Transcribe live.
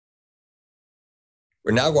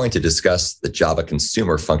We're now going to discuss the Java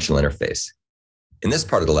Consumer Functional Interface. In this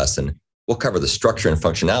part of the lesson, we'll cover the structure and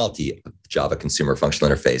functionality of the Java Consumer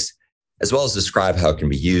Functional Interface, as well as describe how it can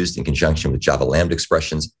be used in conjunction with Java Lambda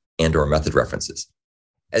expressions and/or method references.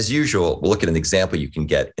 As usual, we'll look at an example you can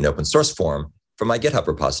get in open source form from my GitHub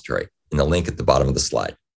repository in the link at the bottom of the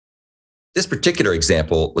slide. This particular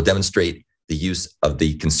example will demonstrate the use of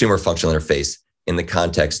the Consumer Functional Interface in the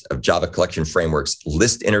context of Java Collection Framework's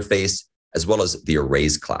list interface, as well as the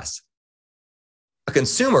arrays class. A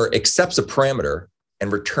consumer accepts a parameter and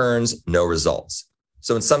returns no results.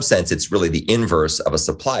 So in some sense, it's really the inverse of a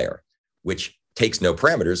supplier, which takes no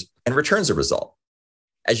parameters and returns a result.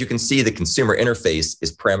 As you can see, the consumer interface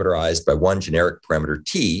is parameterized by one generic parameter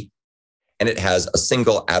t, and it has a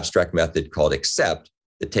single abstract method called accept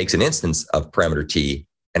that takes an instance of parameter t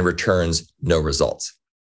and returns no results.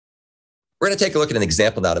 We're going to take a look at an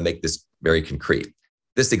example now to make this very concrete.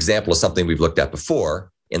 This example is something we've looked at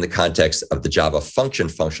before in the context of the Java function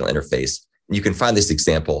functional interface. And you can find this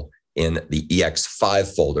example in the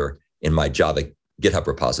EX5 folder in my Java GitHub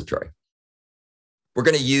repository. We're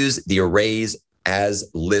going to use the arrays as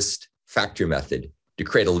list factory method to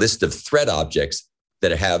create a list of thread objects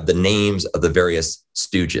that have the names of the various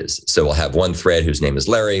stooges. So we'll have one thread whose name is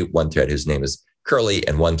Larry, one thread whose name is Curly,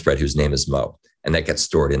 and one thread whose name is Mo. And that gets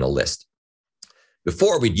stored in a list.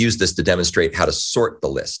 Before, we'd use this to demonstrate how to sort the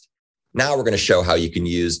list. Now we're going to show how you can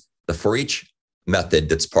use the for each method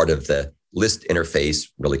that's part of the list interface,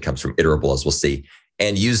 really comes from iterable, as we'll see,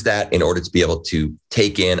 and use that in order to be able to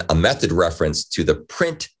take in a method reference to the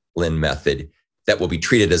println method that will be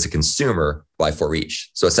treated as a consumer by for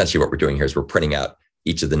each. So essentially what we're doing here is we're printing out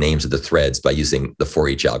each of the names of the threads by using the for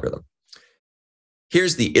each algorithm.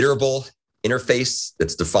 Here's the iterable interface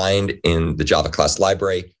that's defined in the Java class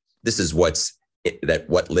library. This is what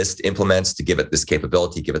list implements to give it this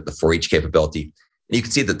capability, give it the for each capability. And you can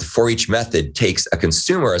see that the for each method takes a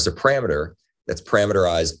consumer as a parameter that's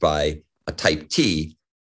parameterized by a type t,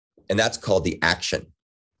 and that's called the action.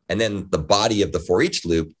 And then the body of the for each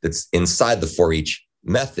loop that's inside the for each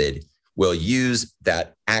method will use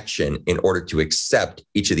that action in order to accept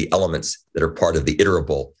each of the elements that are part of the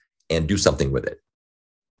iterable and do something with it.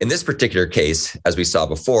 In this particular case, as we saw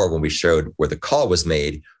before when we showed where the call was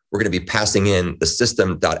made, we're going to be passing in the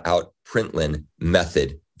system.out.println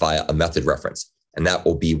method via a method reference. And that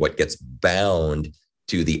will be what gets bound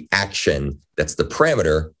to the action that's the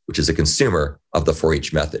parameter, which is a consumer of the for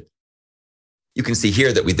each method. You can see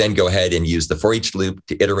here that we then go ahead and use the for each loop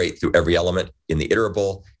to iterate through every element in the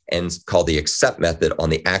iterable and call the accept method on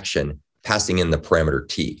the action, passing in the parameter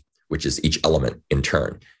t, which is each element in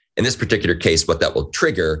turn. In this particular case, what that will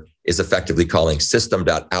trigger is effectively calling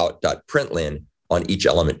system.out.println on each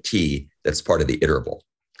element t that's part of the iterable.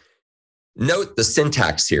 Note the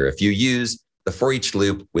syntax here. If you use the for each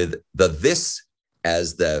loop with the this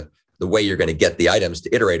as the way you're going to get the items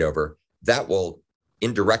to iterate over, that will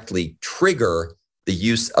indirectly trigger the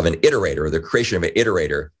use of an iterator, or the creation of an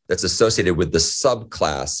iterator that's associated with the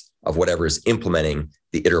subclass of whatever is implementing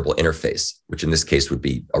the iterable interface, which in this case would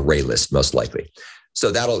be array list most likely.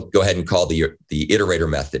 So that'll go ahead and call the iterator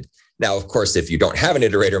method. Now, of course, if you don't have an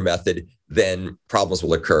iterator method, then problems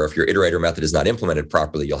will occur. If your iterator method is not implemented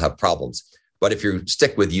properly, you'll have problems. But if you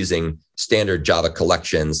stick with using standard Java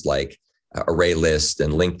collections like array list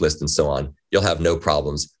and linked list and so on, you'll have no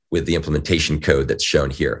problems with the implementation code that's shown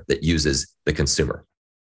here that uses the consumer.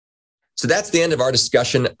 So that's the end of our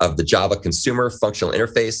discussion of the Java Consumer Functional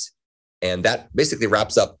Interface. And that basically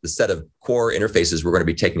wraps up the set of core interfaces we're going to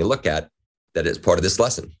be taking a look at that is part of this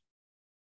lesson.